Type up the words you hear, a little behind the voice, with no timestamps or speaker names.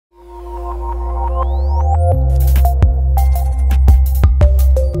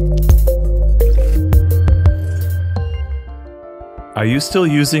Are you still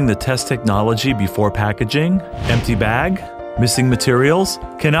using the test technology before packaging? Empty bag? Missing materials?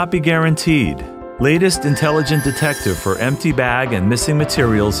 Cannot be guaranteed. Latest intelligent detector for empty bag and missing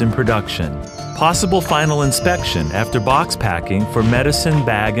materials in production. Possible final inspection after box packing for medicine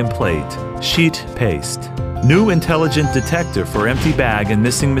bag and plate. Sheet paste. New intelligent detector for empty bag and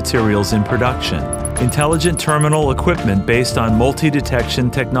missing materials in production. Intelligent terminal equipment based on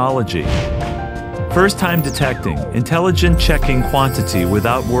multi-detection technology. First time detecting. Intelligent checking quantity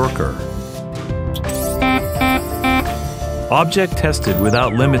without worker. Object tested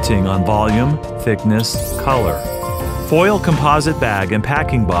without limiting on volume, thickness, color. Foil composite bag and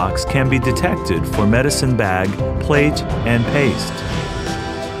packing box can be detected for medicine bag, plate, and paste.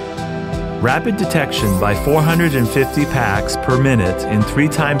 Rapid detection by 450 packs per minute in 3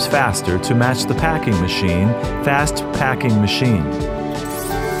 times faster to match the packing machine, fast packing machine.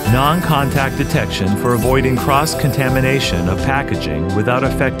 Non-contact detection for avoiding cross-contamination of packaging without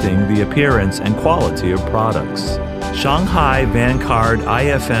affecting the appearance and quality of products. Shanghai Vanguard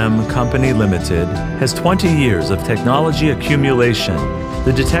IFM Company Limited has 20 years of technology accumulation.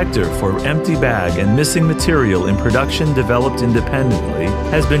 The detector for empty bag and missing material in production developed independently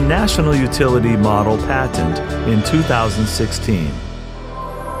has been National Utility Model Patent in 2016.